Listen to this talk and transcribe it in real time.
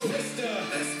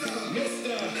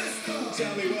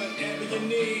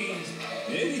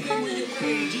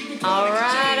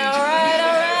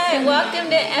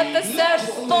episode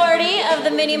 40 of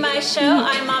the Minnie Mice Show.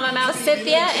 I'm Mama Mouse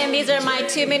Cynthia, and these are my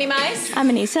two Minnie Mice. I'm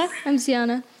Anissa. I'm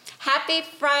Sienna. Happy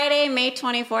Friday, May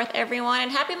 24th, everyone,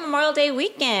 and happy Memorial Day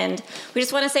weekend. We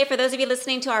just want to say for those of you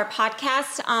listening to our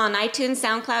podcast on iTunes,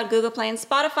 SoundCloud, Google Play, and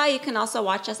Spotify, you can also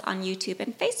watch us on YouTube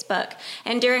and Facebook.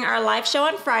 And during our live show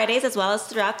on Fridays, as well as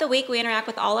throughout the week, we interact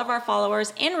with all of our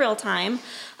followers in real time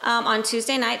on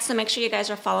Tuesday nights, so make sure you guys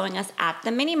are following us at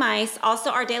The Minnie Mice. Also,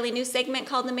 our daily news segment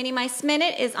called The Minnie Mice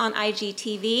Minute is on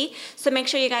IGTV, so make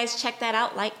sure you guys check that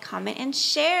out, like, comment, and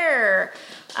share.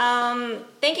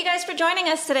 Thank you guys for joining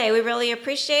us today. We really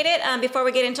appreciate it. Before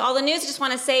we get into all the news, I just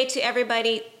want to say to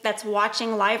everybody that's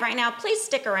watching live right now, please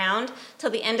stick around till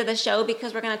the end of the show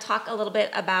because we're going to talk a little bit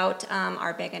about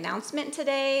our big announcement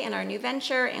today and our new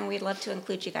venture, and we'd love to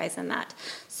include you guys in that.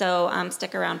 So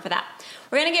stick around for that.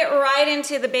 We're going to get right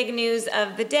into the big news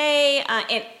of the day.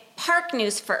 Park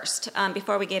news first,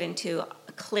 before we get into,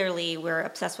 clearly we're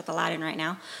obsessed with Aladdin right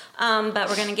now, but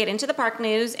we're going to get into the park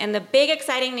news. And the big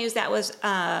exciting news that was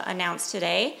announced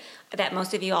today that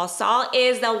most of you all saw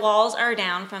is the walls are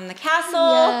down from the castle.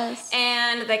 Yes.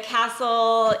 And the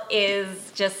castle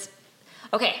is just,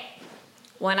 okay.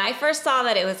 When I first saw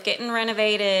that it was getting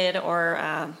renovated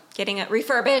or getting it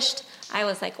refurbished, I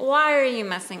was like, why are you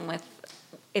messing with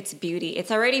its beauty?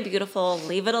 It's already beautiful.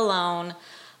 Leave it alone.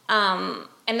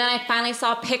 And then I finally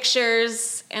saw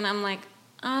pictures, and I'm like,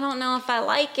 I don't know if I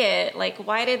like it. Like,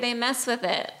 why did they mess with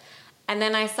it? And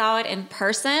then I saw it in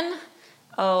person.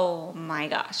 Oh, my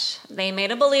gosh. They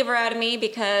made a believer out of me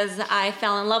because I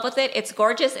fell in love with it. It's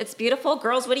gorgeous. It's beautiful.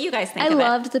 Girls, what do you guys think of it? I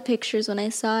loved the pictures when I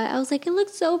saw it. I was like, it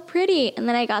looks so pretty. And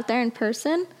then I got there in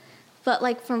person. But,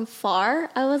 like, from far,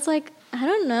 I was like, I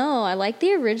don't know. I like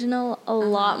the original a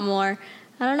lot more.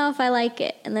 I don't know if I like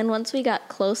it. And then once we got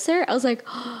closer, I was like,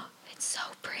 oh, it's so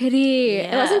pretty.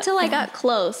 Yeah. It wasn't until I got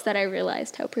close that I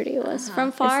realized how pretty it was.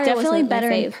 From far, It's definitely it wasn't better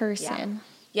my in fave. person.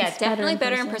 Yeah, It's definitely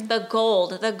better in person. The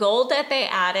gold that they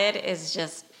added is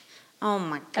just, oh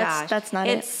my gosh. That's not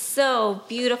It's it. so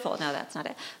beautiful. No, that's not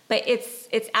it. But it's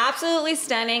absolutely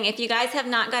stunning. If you guys have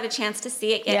not got a chance to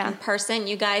see it yet in person,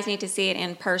 you guys need to see it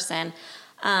in person.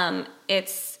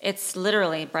 It's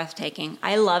literally breathtaking.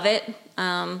 I love it.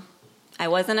 I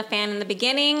wasn't a fan in the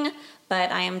beginning, but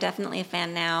I am definitely a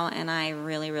fan now, and I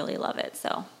really, really love it.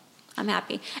 So I'm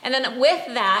happy. And then with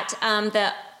that,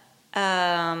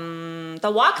 the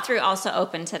walkthrough also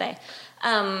opened today.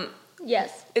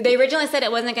 Yes. They originally said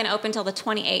it wasn't going to open until the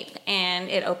 28th, and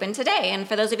it opened today. And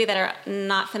for those of you that are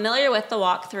not familiar with the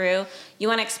walkthrough, you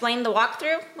want to explain the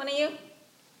walkthrough, one of you?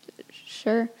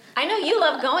 Sure. I know you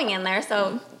love going in there,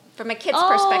 so from a kid's Oh,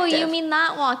 perspective. you mean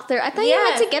that walkthrough? I thought you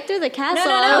Yes. had to get through the castle.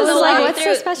 No, I was the like, walkthrough, what's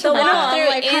so special the about walkthrough it?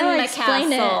 Like, how do I in the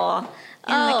explain it? castle.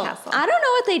 In the castle. I don't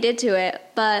know what they did to it,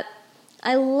 but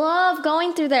I love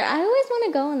going through there. I always want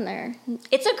to go in there.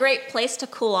 It's a great place to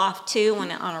cool off, too,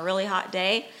 when on a really hot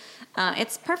day.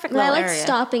 It's perfect But I little like area.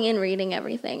 stopping and reading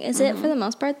everything. Is it for the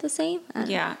most part the same?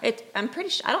 Yeah, I'm pretty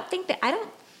sure. I don't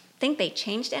think they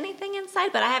changed anything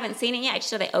inside, but I haven't seen it yet. I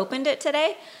just know they opened it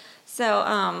today, so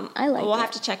I like we'll it.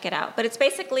 have to check it out. But it's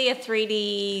basically a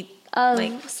 3D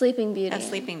Sleeping Beauty.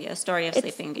 a story of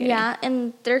Sleeping Beauty. Yeah,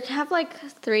 and they have like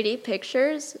 3D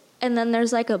pictures, and then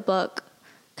there's like a book,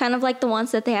 kind of like the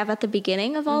ones that they have at the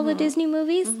beginning of all the Disney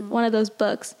movies. One of those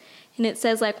books. And it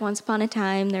says, like, once upon a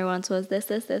time, there once was this,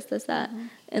 that.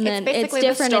 And then it's basically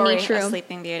different the in story each room. of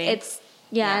Sleeping Beauty. It's,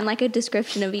 and like a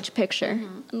description of each picture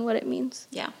and what it means.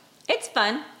 Yeah. It's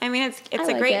fun. I mean, it's I a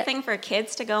like great it. thing for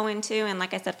kids to go into, and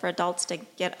like I said, for adults to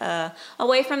get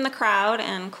away from the crowd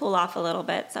and cool off a little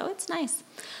bit. So it's nice.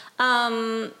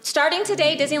 Starting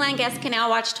today, Disneyland guests can now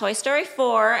watch Toy Story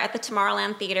 4 at the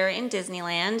Tomorrowland Theater in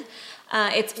Disneyland.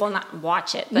 Not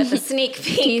watch it, but the sneak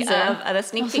peek of the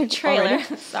sneak peek trailer.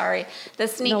 Sorry, the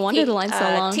sneak No wonder peek the line's so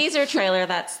long. teaser trailer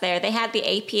that's there. They had the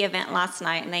AP event last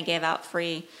night, and they gave out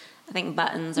free, I think,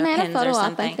 buttons or And they had a pins photo or op, I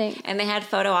something. think. And they had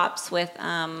photo ops with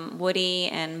Woody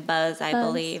and Buzz, I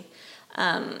believe.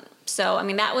 So, I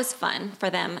mean, that was fun for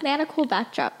them. They had a cool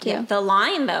backdrop, too. Yeah, the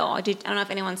line, though, I don't know if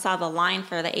anyone saw the line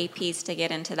for the APs to get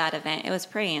into that event. It was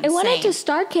pretty insane. It went into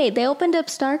Starcade. They opened up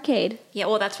Starcade. Yeah,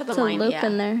 well, that's for the It's a line. loop yeah.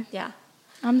 in there. Yeah.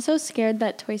 I'm so scared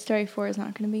that Toy Story 4 is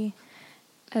not going to be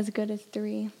as good as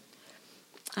 3.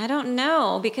 I don't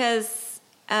know, because...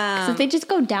 If they just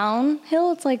go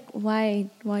downhill, it's like, why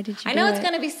did you I know do it's it?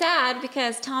 going to be sad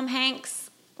because Tom Hanks,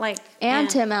 And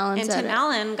Tim Allen and said Tim it.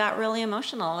 Allen got really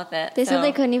emotional with it. They so. said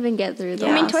they couldn't even get through the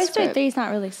I mean, last Toy Story strip. 3 is not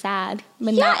really sad.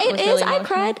 But Yeah, that it was is. really I emotional.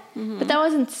 cried. But that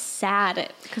wasn't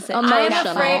sad. Because I'm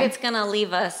Emotional. afraid it's going to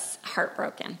leave us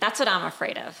heartbroken. That's what I'm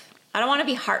afraid of. I don't want to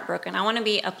be heartbroken. I want to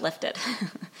be uplifted.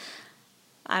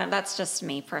 That's just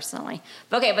me personally.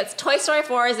 Okay, but Toy Story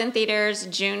 4 is in theaters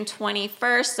June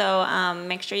 21st, so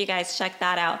make sure you guys check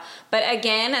that out. But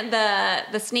again,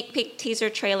 the sneak peek teaser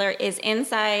trailer is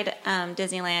inside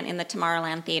Disneyland in the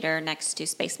Tomorrowland Theater next to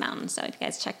Space Mountain, so if you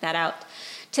guys check that out.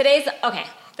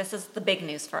 This is the big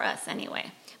news for us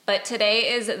anyway. But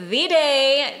today is the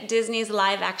day Disney's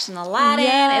live-action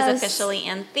Aladdin is officially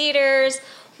in theaters.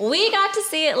 We got to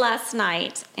see it last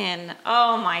night, and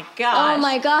oh my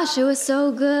gosh, it was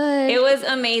so good. it was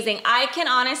amazing. I can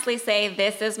honestly say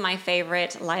this is my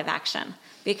favorite live action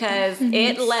because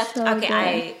it left. So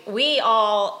good.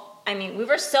 We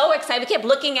were so excited. We kept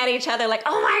looking at each other like,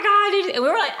 oh my god! And we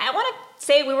were like, I want to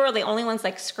say we were the only ones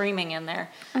like screaming in there.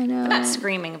 I know. Not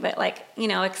screaming, but like,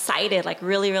 excited, like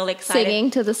really, really excited. Singing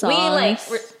to the songs. We like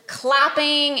were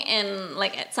clapping, and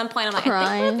like at some point I'm like,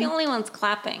 I think we're the only ones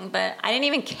clapping, but I didn't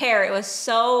even care. It was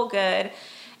so good.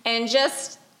 And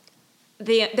just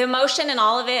the emotion and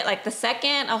all of it, like the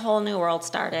second A Whole New World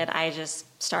started, I just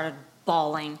started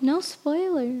bawling. No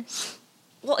spoilers.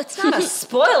 Well, it's not a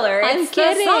spoiler. I'm it's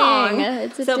kidding. The song.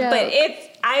 It's a joke. But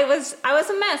I was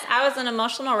a mess. I was an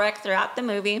emotional wreck throughout the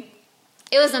movie.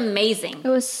 It was amazing. It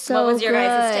was so What was your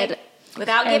guys' good. take?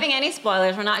 Without giving any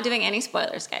spoilers, we're not doing any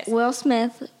spoilers, guys. Will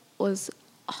Smith was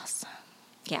awesome.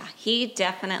 Yeah, he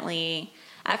definitely.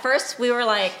 At first, we were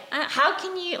like, "How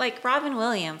can you like Robin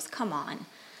Williams? Come on,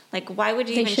 like why would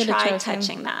you They even should've try chose him.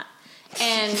 touching that?"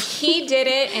 And he did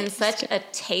it in such a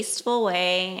tasteful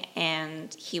way,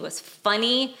 and he was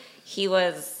funny. He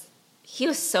was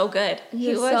so good.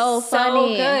 He was so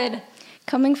funny. good.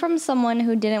 Coming from someone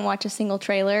who didn't watch a single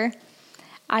trailer,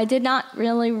 I did not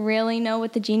really know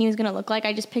what the genie was going to look like.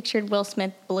 I just pictured Will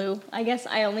Smith blue. I guess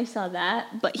I only saw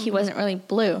that, but he wasn't really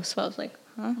blue. So I was like,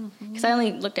 huh? Because I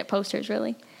only looked at posters,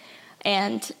 really.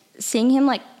 And seeing him,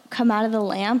 like, come out of the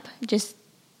lamp, just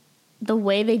the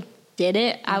way they did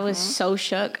it, I was so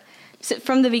shook. So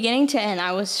from the beginning to end,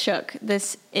 I was shook.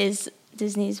 This is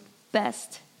Disney's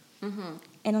best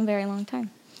in a very long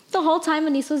time. The whole time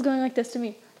Anissa was going like this to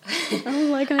me. I'm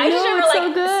like, I just remember it's like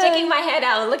so good. sticking my head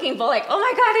out, looking for like, oh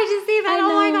my god, did you see that? I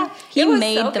Oh my know. god, He It was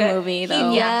made so the good. movie, though.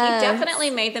 He Yes. definitely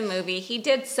made the movie. He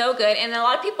did so good, and a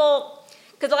lot of people,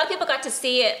 because a lot of people got to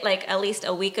see it like at least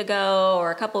a week ago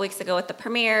or a couple weeks ago at the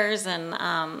premieres, and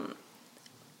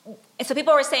so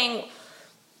people were saying,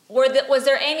 was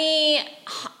there any,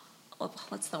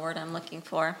 what's the word I'm looking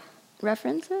for?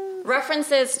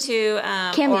 References to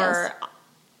Cameos. or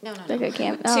no Like a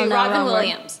cam- to oh, no, Robin wrong word.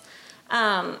 Williams.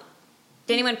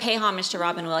 Did anyone pay homage to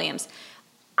Robin Williams?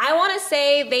 I want to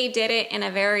say they did it in a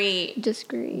very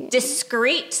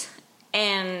discreet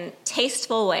and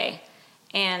tasteful way.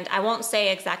 And I won't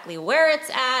say exactly where it's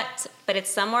at, but it's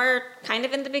somewhere kind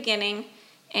of in the beginning,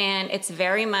 and it's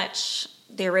very much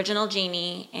the original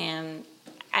genie, and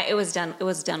it was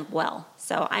done well.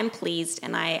 So I'm pleased,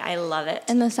 and I love it.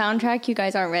 And the soundtrack, you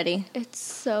guys aren't ready. It's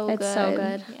so It's good. so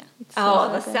good. Yeah. so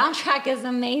the soundtrack is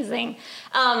amazing.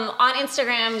 On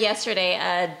Instagram yesterday,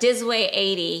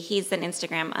 Disway80, he's an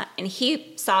Instagram, and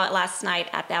he saw it last night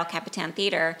at the El Capitan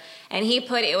Theater, and he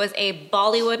put it was a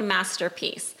Bollywood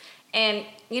masterpiece. And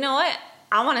you know what?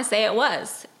 I want to say it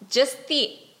was. Just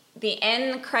the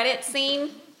end credit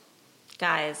scene,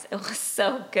 guys, it was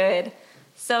so good.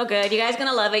 So good. You guys are going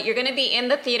to love it. You're going to be in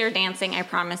the theater dancing, I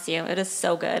promise you. It is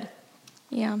so good.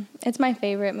 Yeah, it's my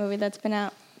favorite movie that's been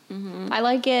out. I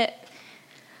like it.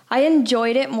 I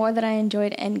enjoyed it more than I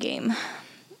enjoyed Endgame.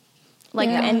 Like,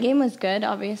 Yeah. Endgame was good,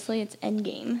 obviously. It's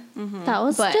Endgame. That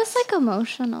was But- just like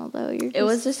emotional though. It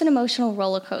was just an emotional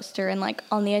roller coaster and, like,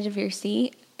 on the edge of your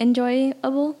seat,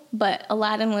 enjoyable. But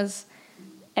Aladdin was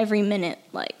every minute,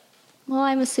 like, Well,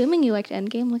 I'm assuming you liked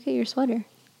Endgame. Look at your sweater.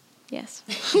 yes.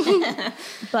 Well,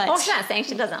 But she's not saying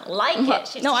she doesn't like it.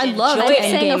 She no, I enjoyed loved it. I'm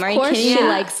saying, Endgame. of Are you course kidding she me?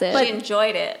 likes it. But She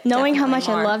enjoyed it. knowing how definitely much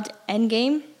I more. loved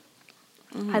Endgame,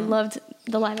 I loved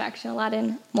the live action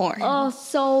Aladdin more. Oh,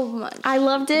 so much. I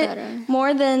loved it better.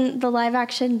 more than the live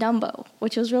action Dumbo,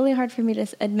 which was really hard for me to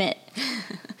admit.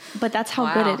 But that's how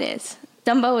Wow. good it is.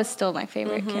 Dumbo is still my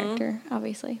favorite character,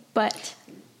 obviously. But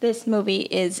this movie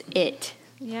is it.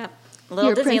 Yep. Little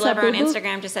Your Disney Prince lover on Abubu?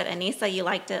 Instagram just said, Anissa, you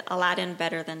liked Aladdin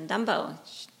better than Dumbo.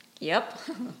 Yep.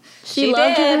 She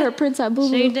loved did. her Prince Abubu.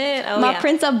 She did. Oh, my yeah.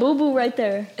 Prince Abubu right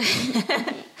there.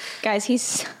 Guys, he's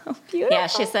so beautiful. Yeah,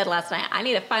 she said last night, I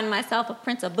need to find myself a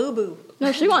Prince of Boo Boo.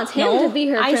 No, she wants him to be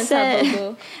her I Prince said,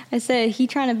 Abubu. I said, he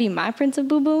trying to be my Prince of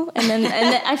Boo Boo? And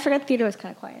then I forgot the theater was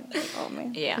kind of quiet. I was like, oh,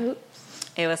 man. Yeah. Oops.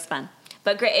 It was fun.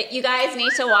 But great. You guys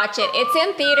need to watch it. It's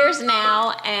in theaters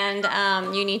now,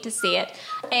 and you need to see it.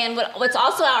 And what's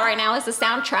also out right now is the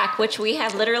soundtrack, which we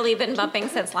have literally been bumping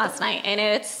since last night, and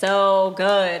it's so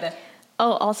good.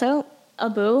 Oh, also,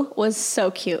 Abu was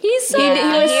so cute. He's so he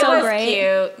was so was great.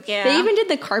 cute. Yeah. They even did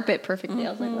the carpet perfectly.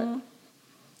 I was like, what?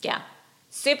 Yeah.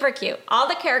 Super cute. All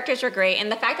the characters were great,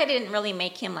 and the fact that they didn't really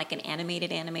make him like an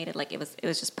animated, like it was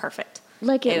just perfect.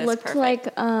 Like it was looked perfect. like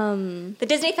The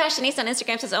Disney Fashionista on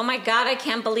Instagram says, "Oh my God, I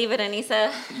can't believe it,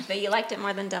 Anissa, that you liked it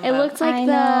more than Dumbo." it looked like I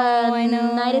the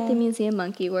know. Night at the Museum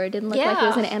Monkey, where it didn't look like it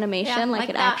was an Yeah. animation, Yeah, like like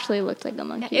it that. actually looked like a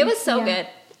monkey. It was so Yeah. good.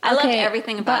 I loved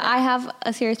everything about but it. I have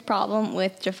a serious problem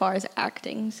with Jafar's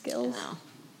acting skills. No.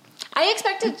 I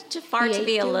expected Jafar to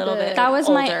be a little bit That was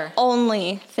older. my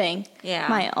only thing. Yeah.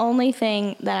 My only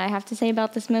thing that I have to say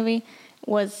about this movie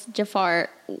was Jafar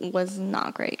was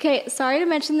not great. Okay, sorry to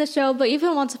mention the show, but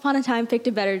even Once Upon a Time picked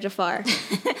a better Jafar.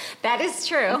 That is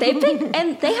true. They picked,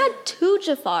 and they had 2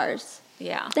 Jafars.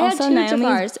 yeah. They had Also, 2 Naomi's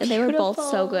Jafars, and they were both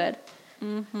beautiful. so good.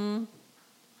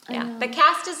 Yeah, the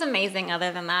cast is amazing.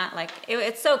 Other than that, like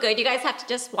it's so good. You guys have to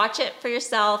just watch it for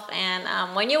yourself,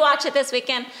 and when you watch it this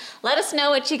weekend, let us know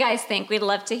what you guys think. We'd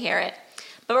love to hear it.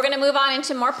 But we're going to move on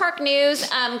into more park news.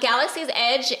 Galaxy's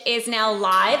Edge is now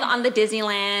live on the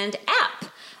Disneyland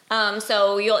app,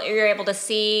 so you're able to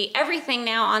see everything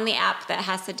now on the app that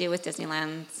has to do with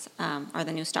Disneyland's or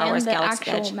the new Star Wars the Galaxy's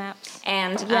actual Edge. maps.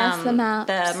 And Yes, the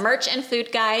maps. the merch and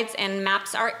food guides and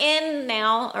maps are in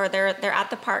now, or they're at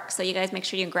the park. So you guys make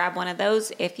sure you grab one of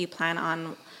those if you plan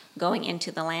on going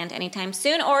into the land anytime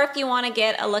soon, or if you want to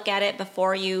get a look at it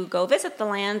before you go visit the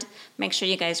land. Make sure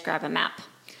you guys grab a map.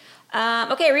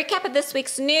 Okay, recap of this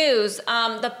week's news.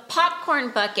 The popcorn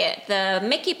bucket, the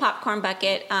Mickey popcorn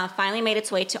bucket, finally made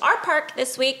its way to our park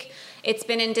this week. It's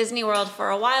been in Disney World for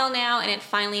a while now, and it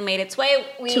finally made its way.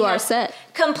 We To our have set.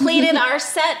 completed our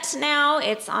set now.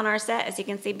 It's on our set, as you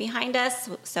can see behind us.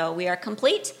 So we are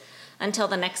complete until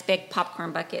the next big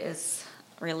popcorn bucket is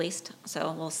released.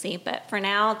 So we'll see. But for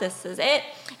now, this is it.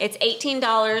 It's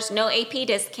 $18, no AP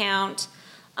discount.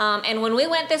 And when we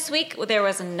went this week, there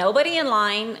was nobody in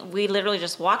line. We literally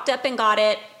just walked up and got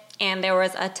it, and there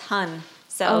was a ton.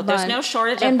 So A there's bunch. no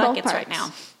shortage In of both buckets right parks.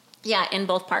 now. Yeah, in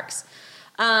both parks.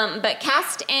 But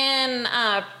cast in,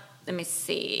 let me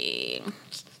see.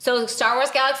 So Star Wars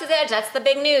Galaxy's Edge, that's the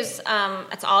big news.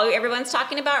 That's all everyone's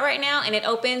talking about right now, and it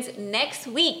opens next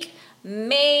week,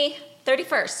 May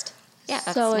 31st. Yeah,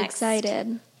 that's So next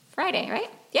excited. Friday, right?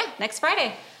 Yeah, next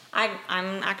Friday.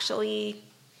 I'm actually,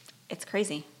 it's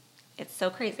crazy. It's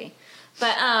so crazy.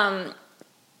 But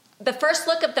the first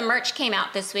look of the merch came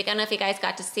out this week. I don't know if you guys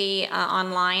got to see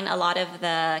online. A lot of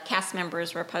the cast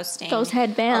members were posting Those a lot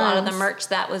of headbands. the merch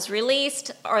that was released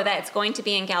or that it's going to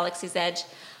be in Galaxy's Edge.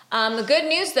 The good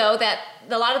news, though, that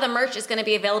a lot of the merch is going to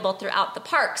be available throughout the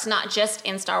parks, not just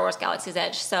in Star Wars Galaxy's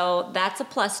Edge. So that's a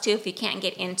plus, too, if you can't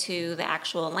get into the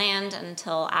actual land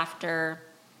until after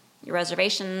your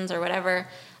reservations or whatever.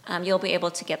 You'll be able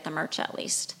to get the merch at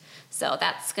least. So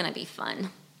that's going to be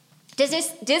fun.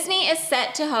 Disney is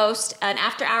set to host an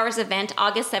after-hours event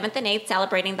August 7th and 8th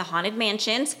celebrating the Haunted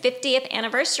Mansion's 50th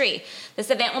anniversary. This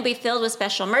event will be filled with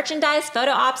special merchandise,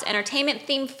 photo ops,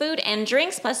 entertainment-themed food and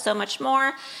drinks, plus so much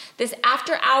more. This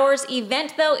after-hours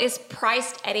event, though, is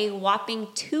priced at a whopping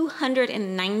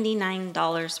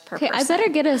 $299 per Okay, person. I better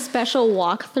get a special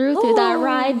walkthrough through that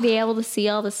ride, be able to see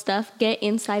all the stuff, get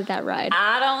inside that ride.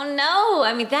 I don't know.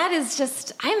 I mean, that is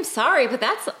just, I'm sorry, but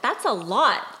that's a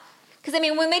lot. Because, I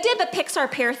mean, when they did the Pixar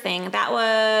Pier thing, that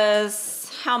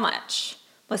was how much?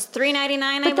 Was $3.99,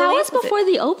 I believe? But that was before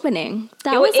the opening.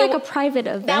 That was like a private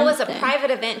event. That was a thing. private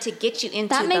event to get you into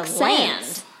That the makes land.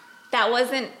 sense. That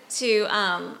wasn't to,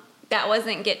 I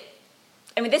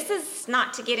mean, this is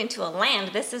not to get into a land.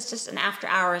 This is just an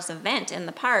after-hours event in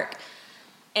the park.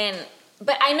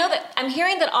 But I know that, I'm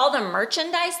hearing that all the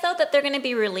merchandise, though, that they're going to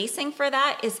be releasing for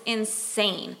that is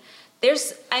insane.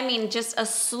 There's, I mean, just a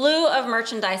slew of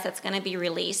merchandise that's going to be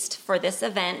released for this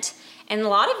event, and a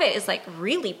lot of it is like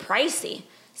really pricey.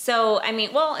 So, I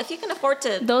mean, well, if you can afford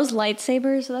to, Those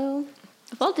lightsabers, though.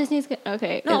 Walt Disney's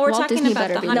okay. No, we're Walt talking Disney about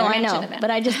better the be Haunted No, there. I Mansion know, event.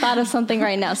 but I just thought of something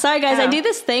right now. Sorry, guys, I Oh. do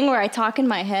this thing where I talk in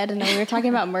my head, and then we were talking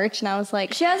about merch, and I was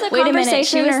like, She has a wait a minute,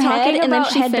 she conversation in was her head, talking and then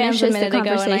about she headbands a finishes the minute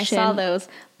ago, and I conversation. saw those,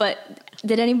 but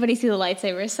did anybody see the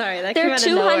lightsabers? Sorry, that They're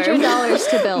came out of nowhere. $200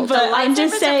 to build. But I'm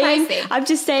just lightsabers are saying, pricey. I'm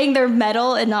just saying they're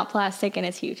metal and not plastic, and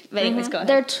it's huge. But anyways, go ahead.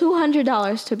 They're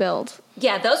 $200 to build.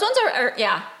 yeah, those ones are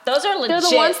those are legit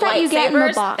the ones that you get in the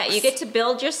lightsabers box. that you get to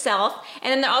build yourself,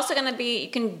 and then they're also going to be, you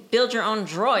can build your own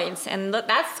droids, and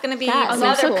that's going to be That's I'm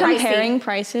another also pricey. comparing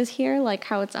prices here, like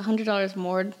how it's $100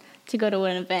 more to go to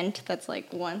an event that's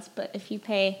like once, but if you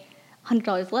pay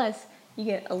 $100 less, you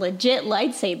get a legit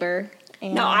lightsaber.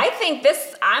 And No, I think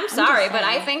this. I'm sorry, but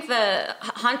I saying. think the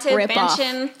Haunted Rip off.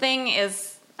 Mansion thing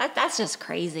is. That's just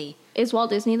crazy. Is Walt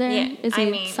Disney there? Yeah, Is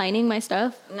he signing my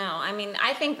stuff? No, I mean,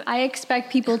 I think I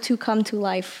expect people to come to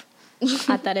life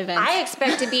at that event. I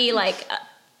expect to be like,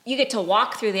 you get to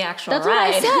walk through the actual That's ride.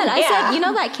 what I said. I Yeah. said, you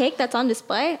know that cake that's on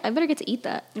display? I better get to eat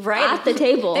that. Right. At the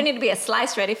table. There need to be a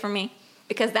slice ready for me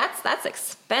because that's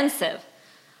expensive.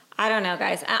 I don't know,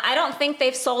 guys. I don't think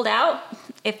they've sold out.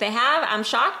 If they have, I'm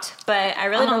shocked, but I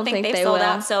really don't think they've they sold will.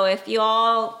 out. So if you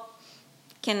all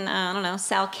can, I don't know,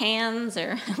 sell cans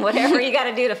or whatever you got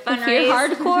to do to fundraise. If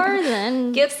you're hardcore,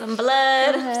 then Give some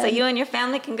blood Go ahead. so you and your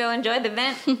family can go enjoy the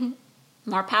event.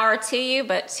 More power to you,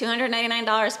 but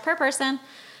 $299 per person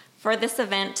for this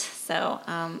event. So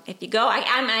if you go, I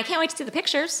can't wait to see the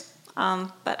pictures,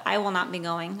 but I will not be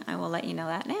going. I will let you know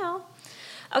that now.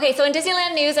 Okay, so in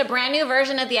Disneyland news, a brand new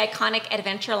version of the iconic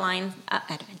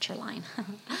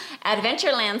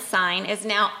Adventureland sign is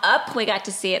now up. We got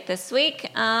to see it this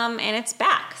week, and it's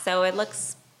back. So it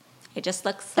just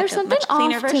looks there's like a something much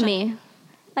cleaner off version. to me.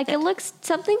 Like it looks,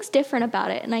 something's different about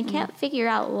it, and I can't figure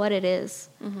out what it is.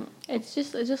 it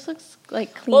just looks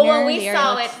like cleaner. Well, when we The area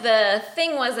saw looks- it, the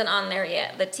thing wasn't on there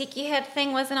yet. The tiki head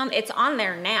thing wasn't on. It's on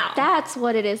there now. That's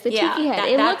what it is. The Yeah, tiki head. that-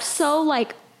 It that's- looks so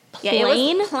like yeah,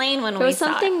 plain. it was plain when There we was saw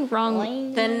something it.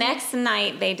 wrong. The next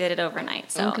night they did it overnight,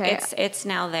 so Okay. it's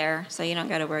now there. So you don't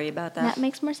got to worry about that. That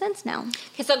makes more sense now.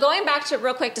 Okay, so going back to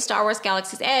real quick to Star Wars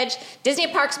Galaxy's Edge, Disney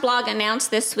Parks blog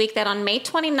announced this week that on May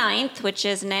 29th, which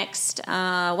is next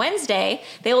Wednesday,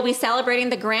 they will be celebrating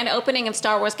the grand opening of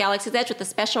Star Wars Galaxy's Edge with a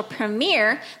special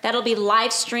premiere that'll be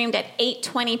live streamed at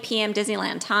 8:20 p.m.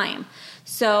 Disneyland time.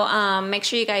 So make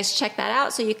sure you guys check that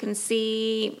out so you can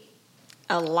see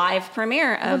a live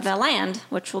premiere of the land,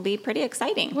 which will be pretty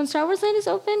exciting. When Star Wars Land is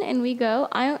open and we go,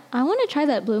 I want to try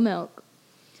that blue milk.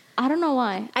 I don't know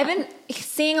why. I've been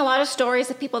seeing a lot of stories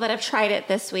of people that have tried it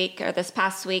this week or this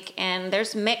past week, and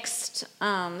there's mixed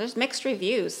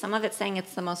reviews. Some of it saying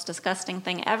it's the most disgusting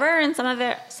thing ever, and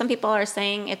some people are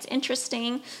saying it's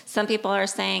interesting. Some people are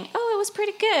saying, oh, it was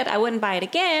pretty good. I wouldn't buy it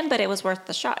again, but it was worth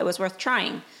the shot. It was worth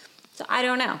trying. So I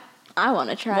don't know. I want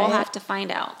to try We'll it. have to find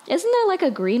out. Isn't there like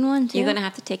a green one too? You're gonna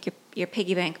have to take your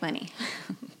piggy bank money.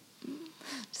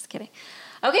 Just kidding.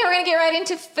 Okay, we're gonna get right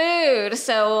into food.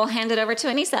 So we'll hand it over to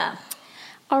Anissa.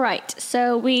 All right.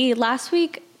 So we last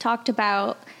week talked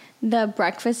about the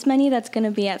breakfast menu that's going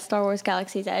to be at Star Wars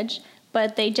Galaxy's Edge,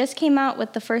 but they just came out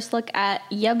with the first look at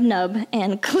Yub Nub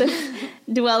and Cliff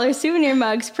Dweller souvenir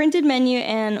mugs, printed menu,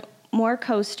 and more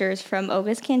coasters from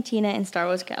Oga's Cantina and Star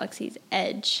Wars Galaxy's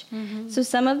Edge. So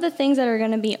some of the things that are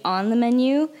going to be on the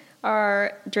menu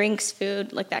are drinks,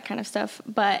 food, like that kind of stuff,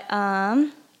 but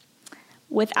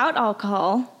without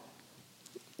alcohol,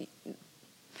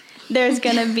 there's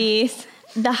going to be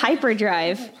the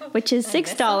Hyperdrive, which is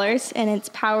 $6, and it's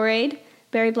Powerade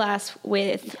Berry Blast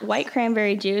with white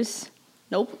cranberry juice.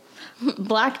 Nope.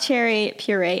 Black cherry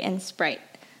puree and Sprite.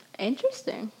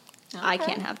 Interesting. I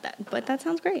can't have that, but that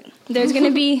sounds great. There's going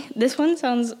to be, this one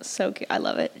sounds so cute. I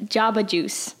love it. Jabba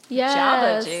Juice, Yes.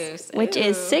 Java juice, which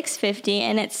is Ooh. $6.50,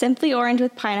 and it's simply orange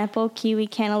with pineapple, kiwi,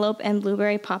 cantaloupe, and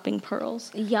blueberry popping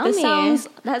pearls. Yummy. This sounds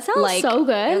that sounds like- so I don't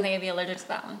good. think I'd be allergic to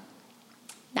that one.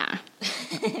 nah.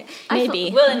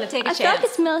 Maybe. Willing to take a I feel like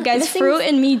chance. it's Guys, missing, fruit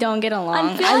and me don't get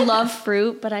along. feel I like- love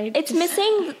fruit, but It's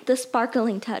missing the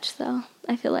sparkling touch, though.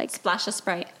 I feel like. Splash of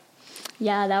Sprite.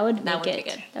 Yeah, that would That make would be it.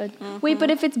 good. That would, Wait, but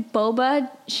if it's boba,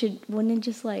 wouldn't it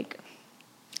just like?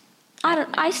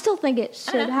 I still think it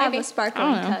should know, have maybe. a sparkling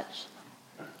I don't know. touch.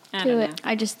 I Do don't know. it.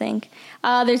 I just think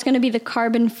there's going to be the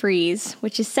Carbon Freeze,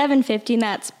 which is $7.50, and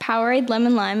that's Powerade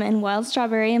lemon lime and wild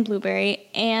strawberry and blueberry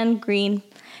and green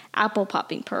apple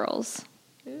popping pearls.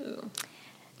 Ooh.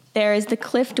 There is the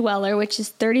Cliff Dweller, which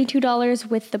is $32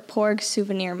 with the Porg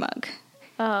souvenir mug.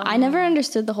 I never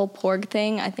understood the whole Porg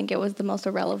thing. I think it was the most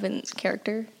irrelevant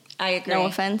character. I agree. No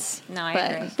offense. No, I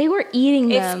but agree. They were eating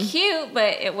them. It's cute,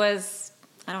 but it was,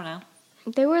 I don't know.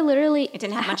 They were literally. It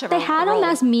didn't have much of They a had role. them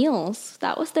as meals.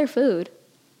 That was their food.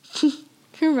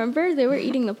 Remember? They were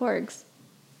eating the porgs.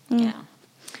 Yeah.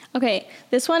 Okay,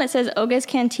 this one, it says Oga's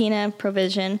Cantina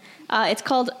Provision. It's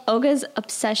called Oga's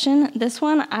Obsession. This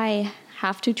one I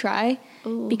have to try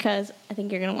because I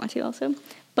think you're going to want to also.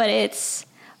 But it's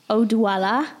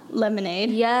Odwalla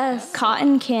lemonade. Yes.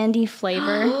 Cotton candy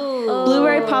flavor.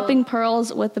 Blueberry popping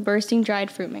pearls with the bursting dried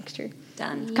fruit mixture.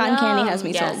 Done. Cotton candy has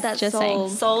me Yes. sold. That's just sold. saying.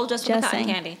 Sold just for the Just cotton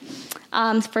saying.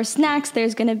 candy. For snacks,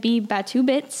 there's going to be Batu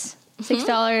Bits,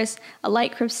 $6, a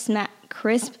light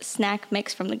crisp snack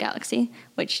mix from the Galaxy,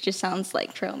 which just sounds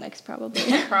like trail mix probably.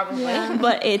 Probably.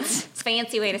 But it's It's a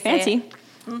fancy way to say fancy.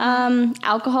 it.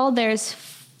 Alcohol, there's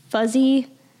Fuzzy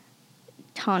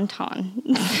Tauntaun.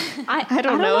 I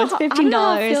don't know. It's I don't know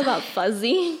how I $15. feel about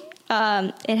fuzzy.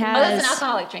 It has. Oh, that's an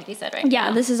alcoholic drink, you said, right?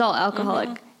 Yeah, this is all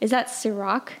alcoholic. Is that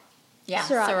Ciroc? Yeah,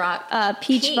 Ciroc. Ciroc.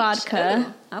 Peach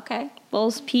vodka. Ooh, okay.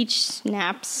 Bowls peach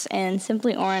snaps and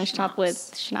Simply Orange topped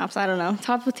with schnapps. I don't know.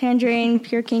 Topped with tangerine,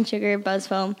 pure cane sugar, buzz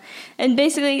foam. And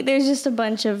basically, there's just a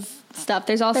bunch of stuff.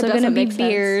 There's also going to be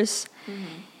beers.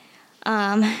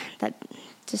 That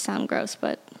just sound gross,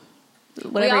 but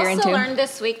whatever you're into. We also learned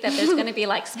this week that there's going to be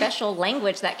like special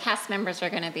language that cast members are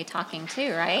going to be talking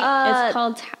to, right? It's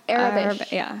called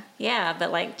Arabic. Yeah. Yeah,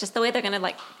 but like just the way they're going to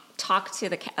like talk to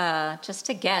the just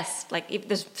to guests, like if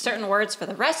there's certain words for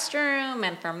the restroom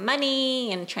and for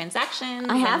money and transactions.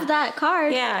 I have that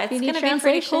card. Yeah, it's You going need to be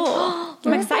pretty translation. cool. I'm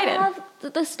What if excited. they have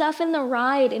the stuff in the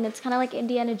ride, and it's kind of like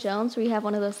Indiana Jones, where you have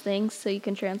one of those things so you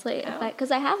can translate.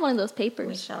 Because I have one of those We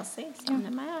papers. shall see. Something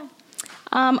in my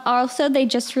eye. Also, they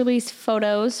just released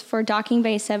photos for Docking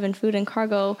Bay 7 food and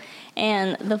cargo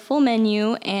and the full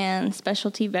menu and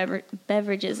specialty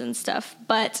beverages and stuff.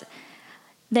 But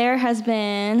there has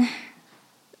been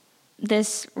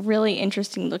this really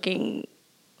interesting looking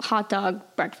hot dog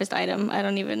breakfast item. I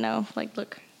don't even know. Like,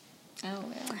 look. Oh,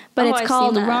 yeah. But Oh, it's I've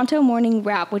called seen that. Ronto Morning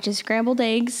Wrap, which is scrambled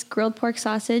eggs, grilled pork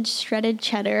sausage, shredded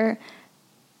cheddar,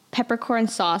 peppercorn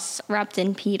sauce wrapped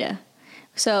in pita.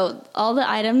 So all the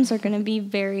items are going to be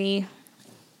very...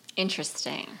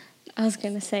 Interesting. I was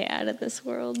going to say out of this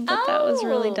world, but that was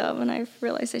really Oh. dumb, and I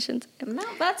realized I shouldn't say it. No,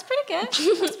 that's pretty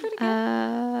good. That's pretty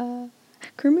good.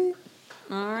 Kermit.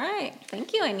 All right.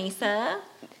 Thank you, Anissa.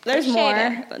 There's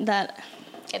Appreciate more that...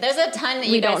 Yeah, there's a ton that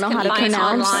We you guys don't know can how to find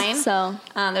pronounce, online. so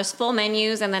There's full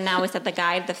menus, and then now we said the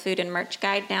guide, the food and merch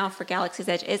guide now for Galaxy's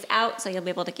Edge is out, so you'll be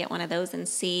able to get one of those and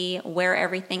see where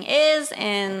everything is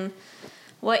and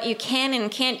what you can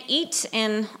and can't eat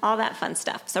and all that fun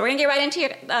stuff. So we're going to get right into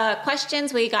your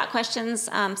questions. We got questions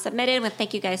submitted. Well,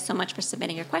 thank you guys so much for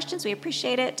submitting your questions. We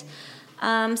appreciate it.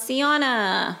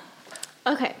 Sienna.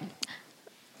 okay.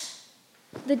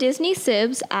 The Disney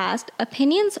Sibs asked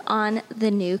opinions on the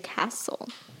new castle.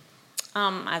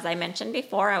 As I mentioned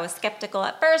before, I was skeptical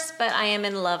at first, but I am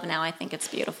in love now. I think it's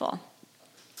beautiful.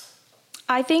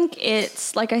 I think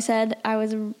it's, like I said, I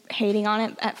was hating on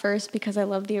it at first because I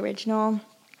love the original,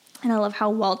 and I love how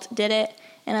Walt did it,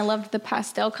 and I loved the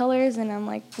pastel colors, and I'm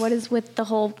like, what is with the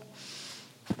whole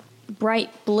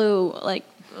bright blue, like,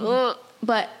 ugh.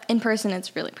 But in person,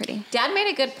 it's really pretty. Dad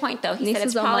made a good point, though. He said Niece's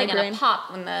it's on probably going migraine. to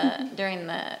pop during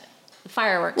the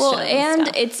fireworks Well, show and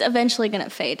stuff. it's eventually going to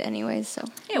fade anyways, so.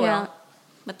 It will. Yeah.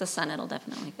 With the sun, it'll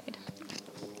definitely fade.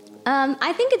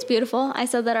 I think it's beautiful. I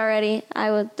said that already.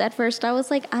 At first I was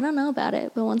like, I don't know about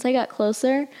it, but once I got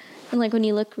closer, and like when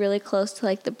you look really close to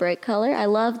like the brick color, I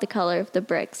love the color of the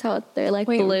bricks. How they're like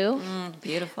Wait. blue.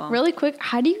 Beautiful. Really quick,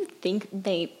 how do you think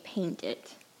they paint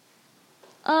it?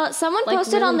 Someone Like,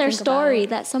 posted on really their think about story it.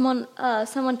 that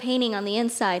someone painting on the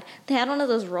inside. They had one of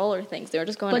those roller things. They were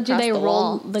just going But do across they the roll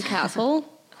wall. the castle?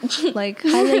 Like,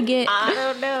 how do they get... I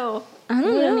don't know. I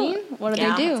don't You know know. what I mean? What do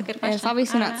Yeah, they do? that's a good And it's question.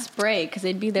 obviously I don't not know. spray because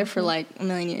they'd be there for like a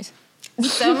million years.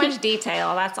 So much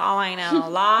detail. That's all I know. A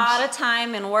lot of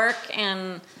time and work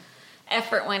and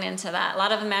effort went into that. A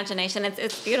lot of imagination.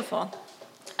 It's beautiful.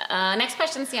 Next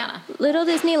question, Sienna. Little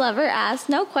Disney Lover asked,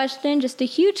 no question, just a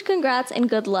huge congrats and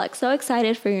good luck. So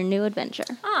excited for your new adventure.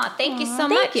 Thank you so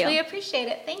Thank much. you. We appreciate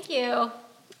it. Thank you.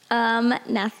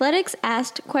 Nathletics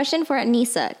asked, question for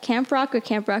Anissa, Camp Rock or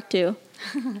Camp Rock 2?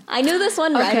 I knew this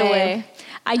one right away.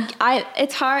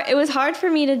 It's hard. It was hard for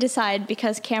me to decide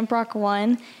because Camp Rock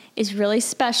 1 is really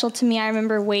special to me. I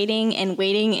remember waiting and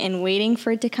waiting and waiting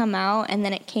for it to come out, and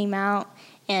then it came out,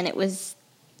 and it was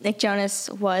Nick Jonas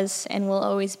was and will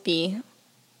always be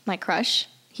my crush.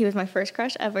 He was my first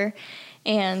crush ever,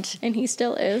 and And he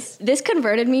still is. this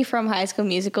converted me from High School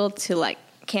Musical to like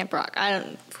Camp Rock.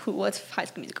 What's High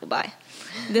School Musical by?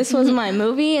 This was my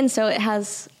movie, and so it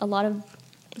has a lot of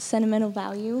sentimental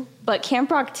value. But Camp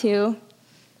Rock 2,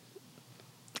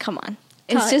 come on.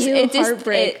 Taught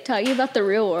you about the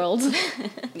real world.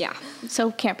 Yeah.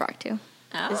 So Camp Rock 2.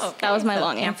 Oh, That was my So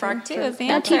long Camp answer. Rock 2 is the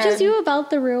That answer. teaches you about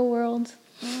the real world.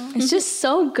 It's just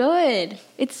so good.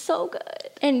 It's so good.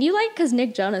 And you like because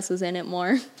Nick Jonas was in it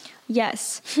more.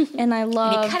 Yes. And I And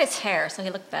love... he cut his hair, so he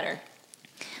looked better.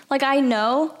 Like, I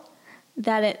know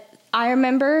that I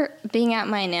remember being at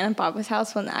my Nana and Baba's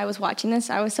house when I was watching this.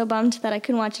 I was so bummed that I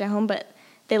couldn't watch it at home, but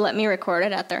they let me record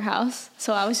it at their house.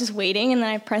 So I was just waiting, and then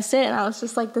I pressed it, and I was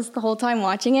just like this the whole time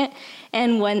watching it.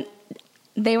 And when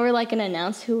they were like gonna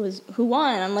announce who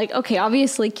won, I'm like, okay,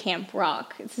 obviously Camp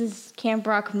Rock. This is Camp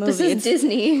Rock movie. This is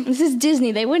Disney. This is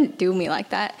Disney. They wouldn't do me like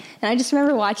that. And I just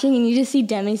remember watching, and you just see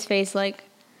Demi's face, like,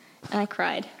 and I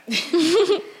cried.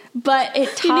 But it You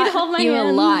need to taught hold my you a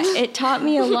hand. lot. It taught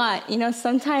me a lot. You know,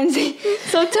 sometimes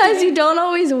you don't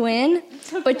always win,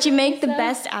 but you make the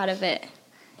best out of it.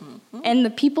 And the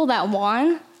people that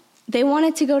won, they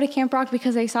wanted to go to Camp Rock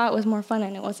because they saw it was more fun,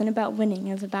 and it wasn't about winning.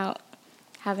 It was about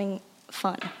having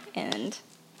fun. And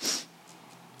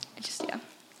I just, yeah,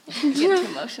 get too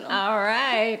emotional. All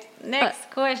right. Next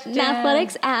question.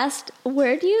 Athletics asked,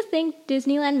 where do you think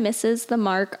Disneyland misses the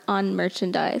mark on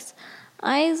merchandise?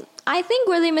 I think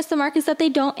where they miss the mark is that they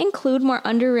don't include more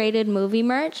underrated movie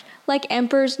merch like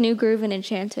Emperor's New Groove and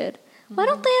Enchanted. Why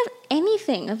don't they have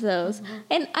anything of those?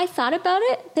 And I thought about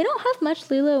it. They don't have much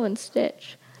Lilo and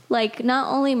Stitch. Like, not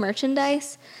only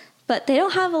merchandise, but they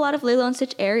don't have a lot of Lilo and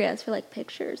Stitch areas for, like,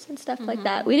 pictures and stuff like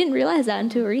that. We didn't realize that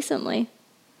until recently.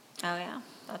 Oh, yeah.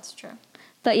 That's true.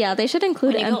 But, yeah, they should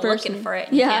include When you go Emperor's looking New- for it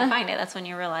and you can't find it, that's when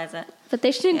you realize it. But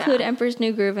they should include Yeah. Emperor's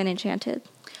New Groove and Enchanted.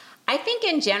 I think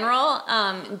in general,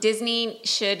 Disney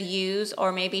should use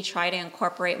or maybe try to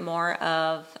incorporate more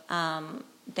of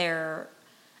their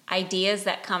ideas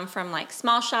that come from like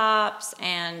small shops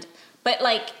but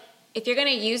like if you're going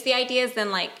to use the ideas,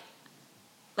 then like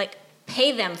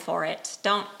pay them for it.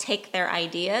 Don't take their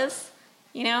ideas,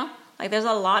 you know? Like there's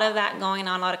a lot of that going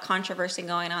on, a lot of controversy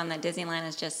going on that Disneyland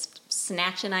is just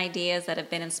snatching ideas that have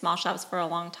been in small shops for a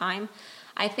long time.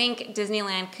 I think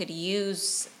Disneyland could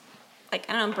use, like,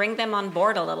 I don't know, bring them on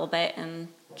board a little bit and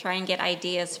try and get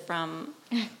ideas from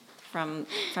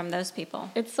those people.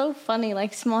 It's so funny.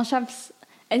 Like, small shops,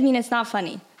 I mean, it's not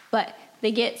funny, but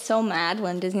they get so mad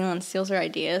when Disneyland steals their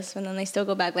ideas, and then they still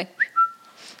go back, like,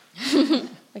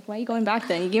 like, why are you going back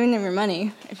then? You're giving them your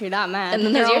money if you're that mad. And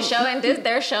then Because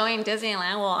they're showing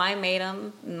Disneyland, well, I made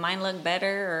them, mine look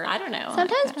better, or I don't know.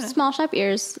 Sometimes small shop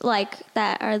ears like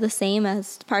that are the same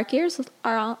as park ears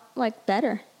are all, like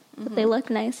better, but they look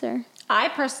nicer. I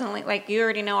personally, like, you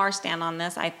already know our stand on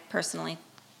this. I personally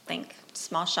think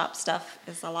small shop stuff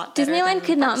is a lot better. Disneyland than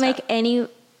could not park make stuff. any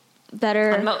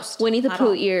better On most, Winnie the not Pooh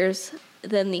all. ears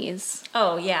than these.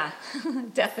 Oh, yeah.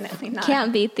 Definitely not.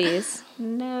 Can't beat these.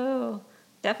 No.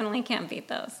 Definitely can't beat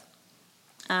those.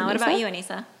 What Anissa? about you,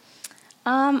 Anissa?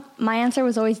 My answer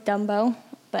was always Dumbo,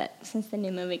 but since the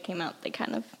new movie came out, they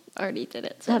kind of already did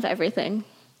it. So Have everything.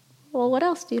 Well, what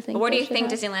else do you think? Where do they you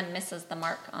think should have? Disneyland misses the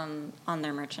mark on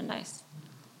their merchandise?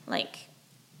 Like,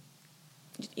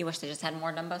 you wish they just had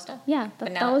more Dumbo stuff? yeah,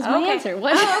 But that no. was my Okay. answer.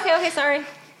 What? Oh, okay, sorry.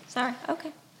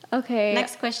 Okay. Okay.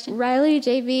 Next question. Riley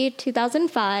JV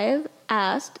 2005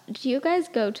 asked, do you guys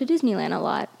go to Disneyland a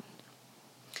lot?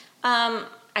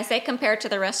 I say compared to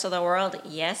the rest of the world,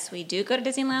 yes, we do go to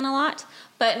Disneyland a lot,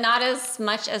 but not as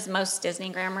much as most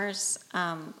Disneygrammers,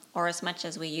 or as much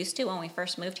as we used to when we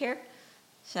first moved here.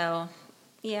 So,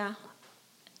 yeah.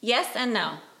 Yes and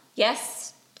no.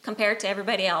 Yes, compared to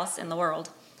everybody else in the world,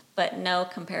 but no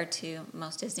compared to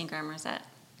most Disneygrammers that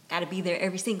got to be there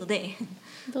every single day.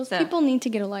 Those So- people need to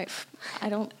get a life.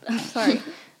 I'm sorry.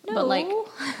 But, like,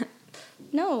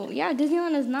 no, yeah,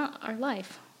 Disneyland is not our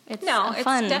life. It's No, a it's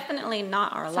fun definitely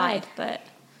not our side. life, but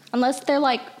Unless they're,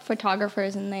 like,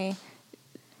 photographers and they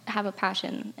have a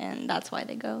passion and that's why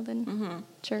they go, then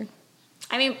sure.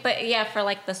 I mean, but yeah, for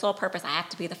like the sole purpose, I have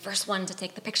to be the first one to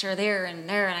take the picture there, and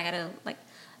I gotta like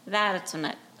that's when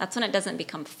it doesn't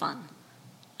become fun.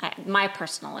 My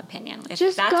personal opinion. If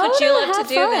Just that's go what you to love to have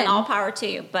do, then fun. all power to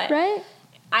you. But Right?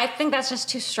 I think that's just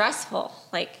too stressful.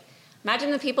 Like, imagine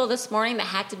the people this morning that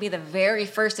had to be the very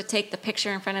first to take the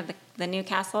picture in front of the new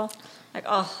castle. Like,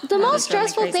 oh, The that most would drive me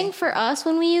stressful crazy. thing for us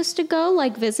when we used to go,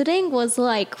 like visiting, was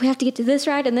like, we have to get to this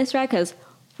ride and this ride because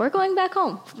we're going back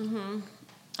home.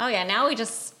 Oh yeah, now we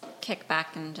just kick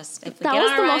back and just if we That get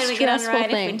was on the a ride, most we get on a stressful ride.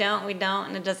 If thing. we don't, we don't,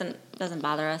 and it doesn't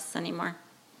bother us anymore.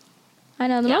 I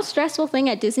know, the Yeah. most stressful thing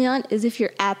at Disneyland is if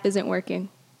your app isn't working.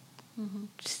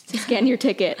 Just to scan your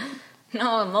ticket.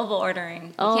 No, mobile ordering.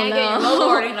 You Oh, can't get your no. mobile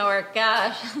ordering to work.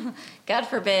 Gosh, God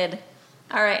forbid.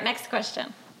 All right, next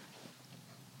question.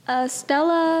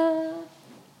 Stella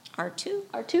R2.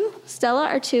 R2? Stella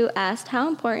R2 asked, how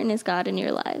important is God in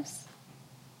your lives?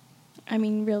 I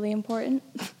mean, really important.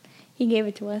 He gave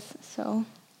it to us, so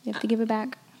we have to give it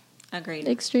back. Agreed.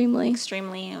 Extremely.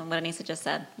 Extremely. And what Anissa just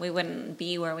said. We wouldn't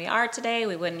be where we are today.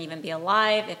 We wouldn't even be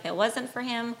alive if it wasn't for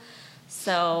him.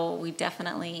 So we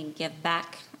definitely give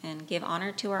back and give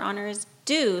honor to where honor is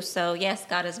due. So yes,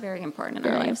 God is very important in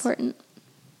our Very lives. important.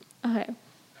 Okay.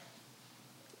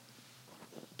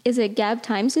 Is it Gab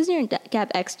Times Disney or Gab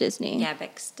X Disney?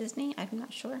 Gabix Disney. I'm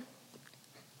not sure.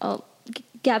 Oh,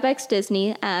 Gab X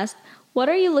Disney asked, what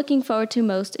are you looking forward to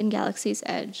most in Galaxy's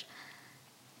Edge?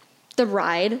 The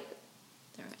ride.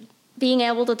 Being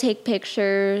able to take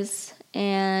pictures,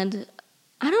 and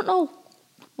I don't know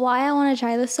why I want to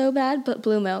try this so bad, but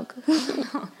blue milk.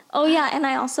 Oh, yeah, and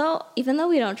I also, even though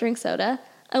we don't drink soda,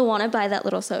 I want to buy that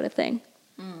little soda thing.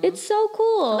 It's so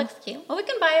cool. It looks cute. Well, we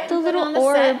can buy it The and put it little on the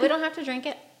set. orb. We don't have to drink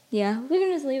it. Yeah, we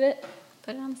can just leave it,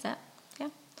 Put it on the set. Yeah.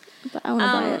 but I want to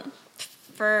buy it.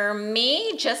 For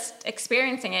me, just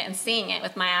experiencing it and seeing it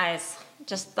with my eyes.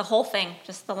 Just the whole thing.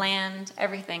 Just the land,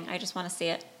 everything. I just want to see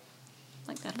it.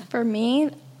 Like that. For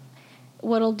me,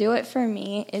 what'll do it for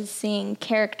me is seeing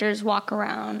characters walk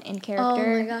around in character.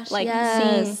 Oh my gosh, like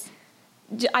yes.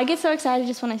 I get so excited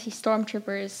just when I see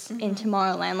stormtroopers in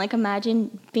Tomorrowland. Like,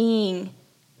 imagine being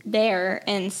there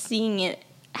and seeing it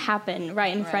happen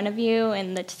right in front of you,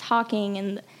 and the talking,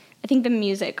 and I think the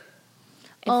music.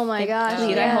 Oh my gosh, I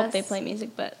yes. hope they play music,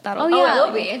 but that'll. Oh, Oh, yeah. it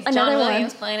will be. It's Another John one.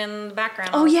 Williams playing in the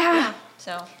background. Oh, yeah.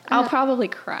 So I'll probably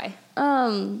cry.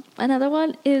 Another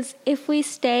one is if we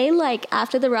stay, like,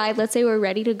 after the ride, let's say we're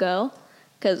ready to go,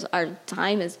 because our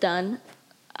time is done,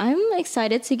 I'm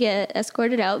excited to get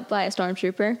escorted out by a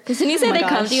stormtrooper. Because then you say my they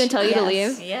come gosh. to you and tell you to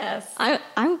Yes. leave. yes.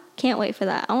 I can't wait for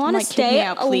that. I want to like, kick stay. me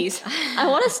out, please. I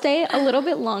want to stay a little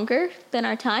bit longer than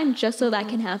our time just so that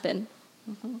can happen.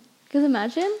 Because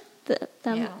imagine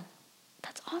them. Yeah.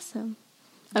 That's awesome.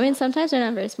 I mean, sometimes they're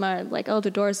not very smart. Like, oh,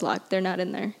 the door's locked. They're not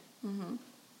in there.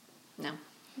 No.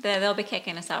 They'll be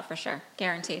kicking us out for sure.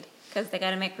 Guaranteed. Because they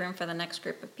got to make room for the next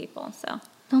group of people. So.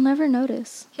 They'll never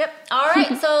notice. Yep. All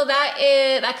right. So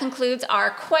that concludes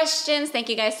our questions. Thank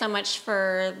you guys so much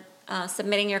for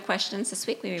submitting your questions this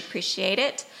week. We appreciate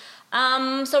it.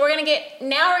 So we're gonna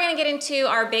get into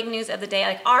our big news of the day,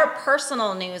 like our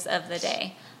personal news of the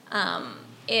day.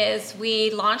 Is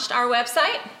we launched our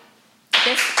website.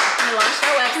 We launched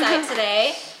our website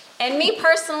today. And me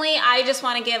personally, I just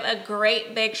want to give a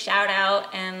great big shout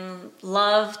out and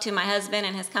love to my husband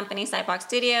and his company, Sidewalk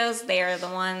Studios. They are the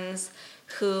ones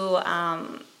who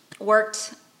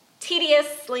worked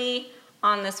tediously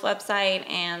on this website,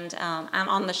 and I'm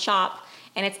on the shop,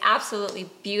 and it's absolutely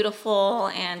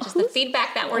beautiful, and just the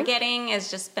feedback that we're getting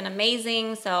has just been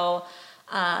amazing. So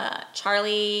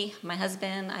Charlie, my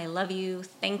husband, I love you.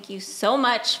 Thank you so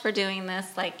much for doing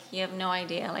this. Like, you have no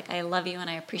idea. Like, I love you and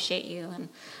I appreciate you, and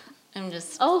I'm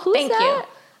just who's thank that?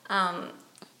 you.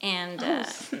 Dang,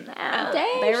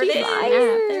 there she's it is.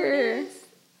 liar. There it is.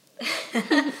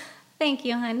 Thank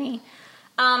you, honey.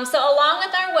 So along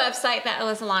with our website that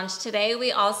was launched today,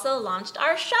 we also launched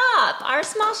our shop, our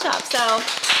small shop. So,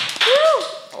 woo!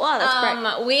 Wow, that's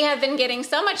great. We have been getting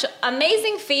so much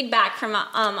amazing feedback from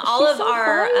all of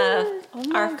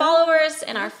our followers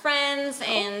and our friends,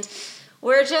 and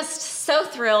we're just so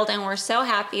thrilled and we're so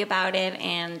happy about it.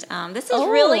 And this is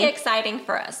really exciting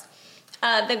for us.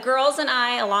 The girls and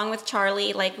I, along with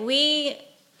Charlie, like, we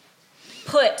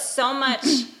put so much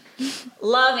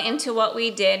love into what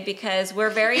we did, because we're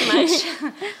very much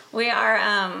we're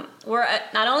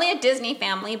not only a Disney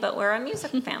family, but we're a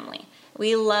music family.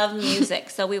 We love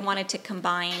music, so we wanted to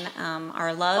combine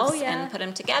our loves and put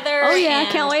them together. Oh yeah,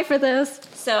 I can't wait for this.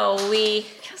 So we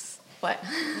what?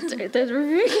 So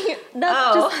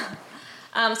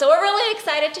we're really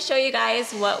excited to show you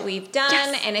guys what we've done.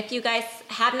 Yes. And if you guys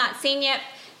have not seen yet,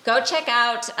 go check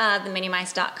out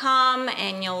theminimice.com,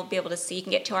 and you'll be able to see. You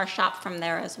can get to our shop from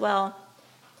there as well.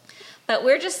 But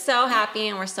we're just so happy,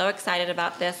 and we're so excited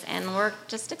about this, and we're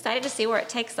just excited to see where it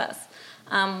takes us.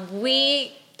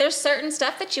 There's certain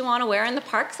stuff that you want to wear in the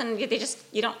parks, and we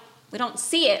don't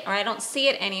see it, or I don't see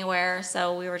it anywhere.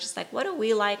 So we were just like, what do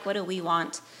we like? What do we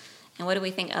want? And what do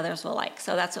we think others will like?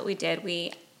 So that's what we did.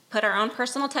 We put our own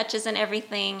personal touches in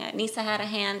everything. Nisa had a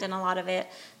hand in a lot of it.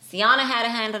 Sienna had a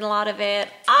hand in a lot of it.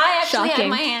 I actually had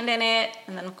my hand in it.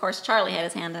 And then, of course, Charlie had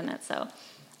his hand in it. So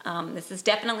this is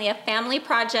definitely a family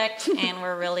project, and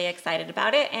we're really excited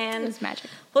about it. And It's magic.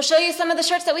 We'll show you some of the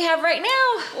shirts that we have right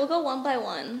now. We'll go one by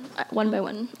one. One by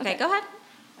one. Okay, go ahead.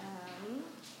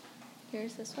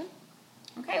 Here's this one.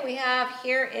 Okay,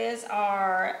 here is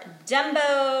our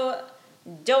Dumbo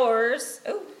Doors.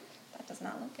 Oh, that does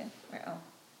not look good. Oh,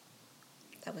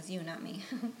 that was you, not me.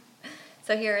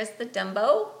 So here is the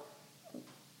Dumbo,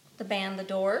 the band The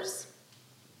Doors.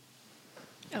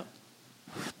 Oh.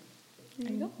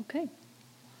 There you go. Okay.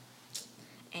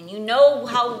 And you know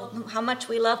how much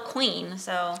we love Queen,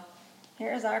 so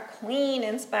here's our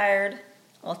Queen-inspired,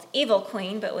 well, it's Evil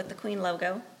Queen, but with the Queen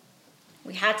logo.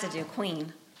 We had to do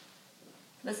Queen.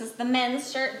 This is the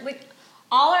men's shirt.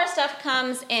 All our stuff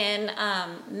comes in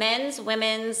men's,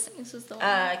 women's,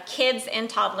 kids, and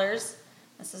toddlers.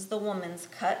 This is the woman's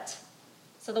cut.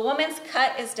 So the woman's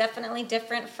cut is definitely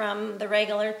different from the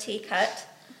regular tee cut.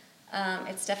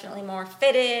 It's definitely more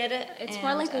fitted. It's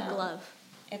more like a glove.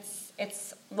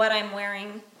 It's what I'm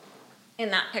wearing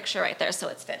in that picture right there, so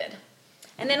it's fitted.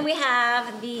 And then we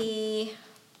have the...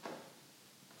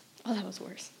 Oh, that was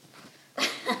worse.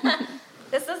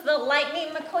 This is the Lightning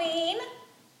McQueen.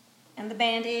 And the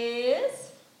band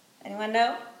is... Anyone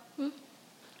know?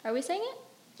 Are we saying it?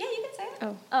 Yeah, you can say it.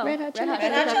 Oh, Red Hot Chili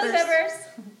Red Hot Chili Peppers.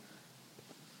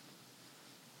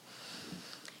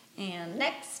 And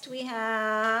next we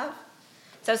have...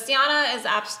 So Sienna is...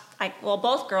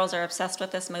 both girls are obsessed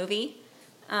with this movie.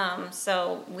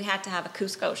 So we had to have a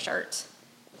Cusco shirt.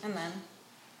 And then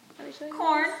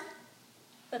corn.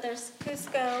 But there's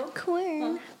Cusco.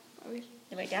 Corn.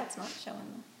 Wait, Dad's not showing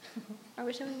them. Are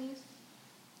we showing these?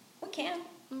 We can.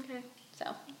 Okay.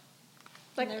 So.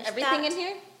 Like there's everything that. in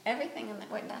here? Everything in there.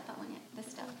 Wait, not that one yet.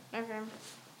 This stuff. Okay.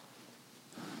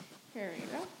 Here we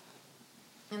go.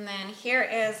 And then here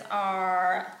is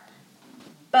our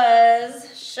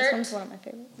Buzz shirt. This one's one of my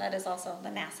favorites. That is also the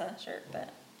NASA shirt, but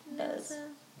Buzz.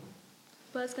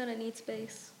 Buzz gonna need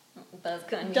space. Buzz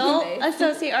couldn't Don't be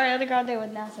associate Ariana Grande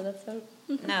with NASA. That's so...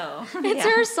 No. It's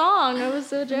her song. It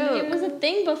was a joke. It was a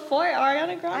thing before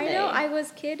Ariana Grande. I know. I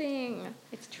was kidding.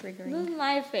 It's This triggering. is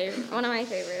my favorite. One of my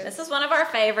favorites. This is one of our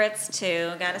favorites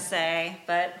too, gotta say.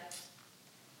 But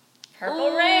Purple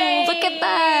Ooh, Rain. Look at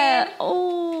that.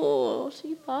 Oh,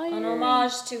 she fired. An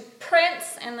homage to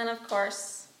Prince, and then of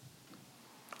course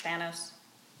Thanos.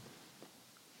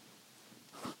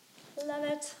 Love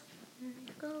it. There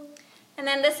you go. And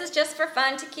then this is just for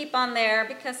fun to keep on there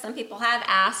because some people have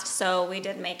asked, so we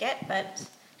did make it. But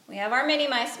we have our Minnie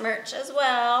Mice merch as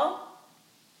well.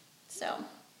 So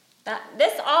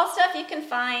this all stuff you can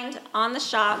find on the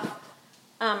shop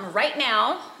right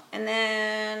now. And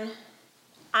then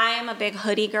I am a big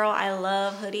hoodie girl. I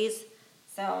love hoodies,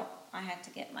 so I had to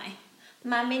get my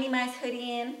Minnie Mice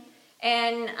hoodie in.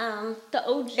 And The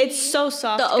OG. It's so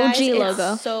soft, The guys. OG It's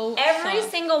logo. so every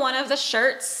soft. single one of the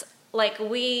shirts, like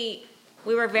we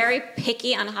were very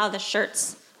picky on how the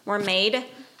shirts were made,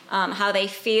 how they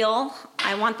feel.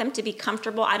 I want them to be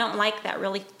comfortable. I don't like that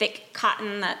really thick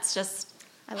cotton that's just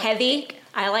heavy.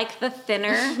 I like the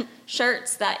thinner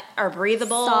shirts that are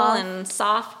breathable and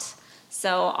soft.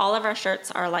 So all of our shirts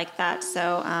are like that.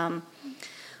 So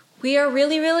we are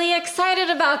really, really excited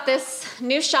about this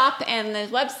new shop and the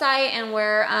website, and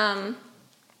we're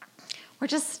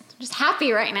just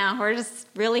happy right now. We're just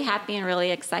really happy and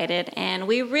really excited, and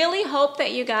we really hope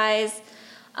that you guys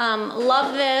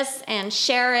love this and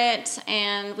share it.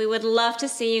 And we would love to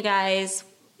see you guys.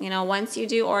 Once you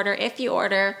do order, if you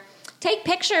order, take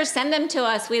pictures, send them to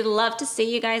us. We'd love to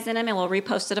see you guys in them, and we'll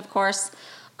repost it, of course,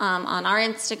 on our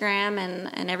Instagram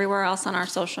and everywhere else on our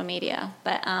social media.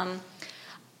 But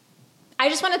I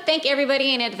just want to thank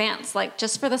everybody in advance,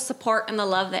 just for the support and the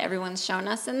love that everyone's shown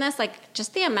us in this.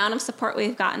 Just the amount of support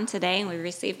we've gotten today and we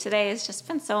received today has just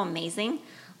been so amazing.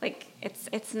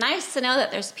 It's nice to know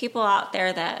that there's people out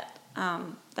there that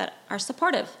are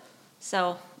supportive.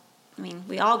 So,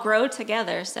 we all grow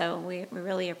together, so we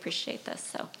really appreciate this.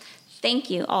 So, thank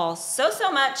you all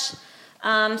so much.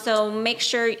 So make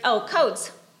sure,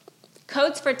 codes.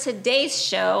 Codes for today's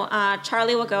show.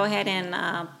 Charlie will go ahead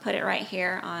and put it right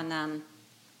here on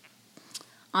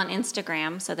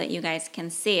Instagram so that you guys can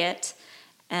see it.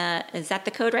 Is that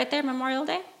the code right there, Memorial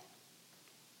Day?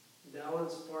 That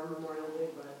one's for Memorial Day,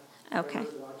 but okay.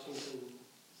 whoever's watching can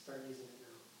start using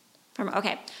it now.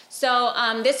 Okay. So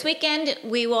this weekend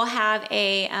we will have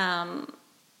a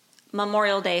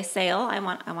Memorial Day sale, I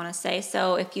want to say.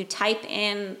 So if you type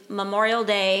in Memorial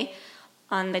Day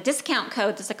on the discount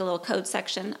code, there's a little code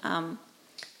section.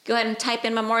 Go ahead and type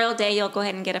in Memorial Day. You'll go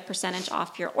ahead and get a percentage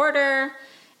off your order.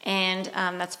 And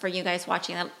that's for you guys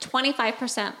watching.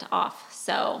 25% off.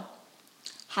 So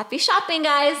happy shopping,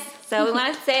 guys. So we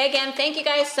want to say again, thank you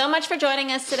guys so much for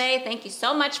joining us today. Thank you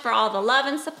so much for all the love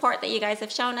and support that you guys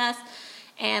have shown us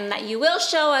and that you will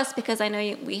show us, because I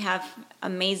know we have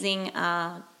amazing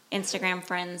Instagram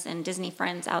friends and Disney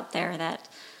friends out there that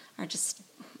are just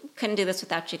couldn't do this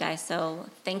without you guys. So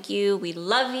thank you. We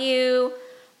love you.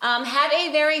 Have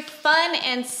a very fun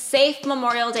and safe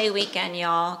Memorial Day weekend,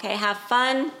 y'all. Okay, have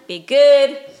fun, be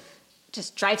good,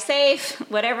 just drive safe.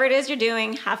 Whatever it is you're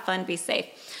doing, have fun, be safe.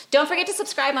 Don't forget to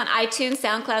subscribe on iTunes,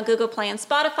 SoundCloud, Google Play, and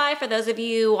Spotify. For those of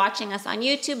you watching us on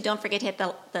YouTube, don't forget to hit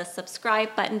the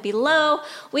subscribe button below.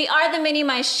 We are The Minnie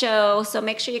Mice Show, so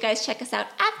make sure you guys check us out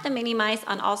at The Minnie Mice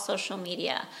on all social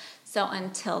media. So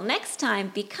until next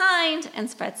time, be kind and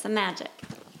spread some magic.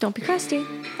 Don't be crusty.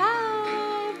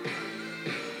 Bye.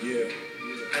 Yeah.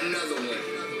 Another one.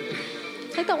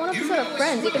 It's like that one episode of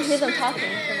Friends. You can hear them talking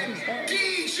from upstairs.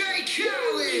 DJ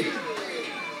Khaled.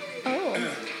 Oh.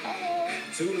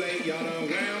 Too late, y'all done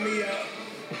round me up.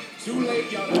 Too late,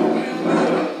 y'all done round me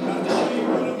up. About to show you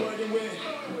what I'm working with.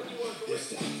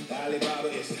 It's the Alibaba,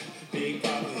 it's the Big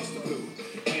Papa, it's the blue.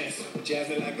 Handsome,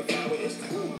 Jasmine like a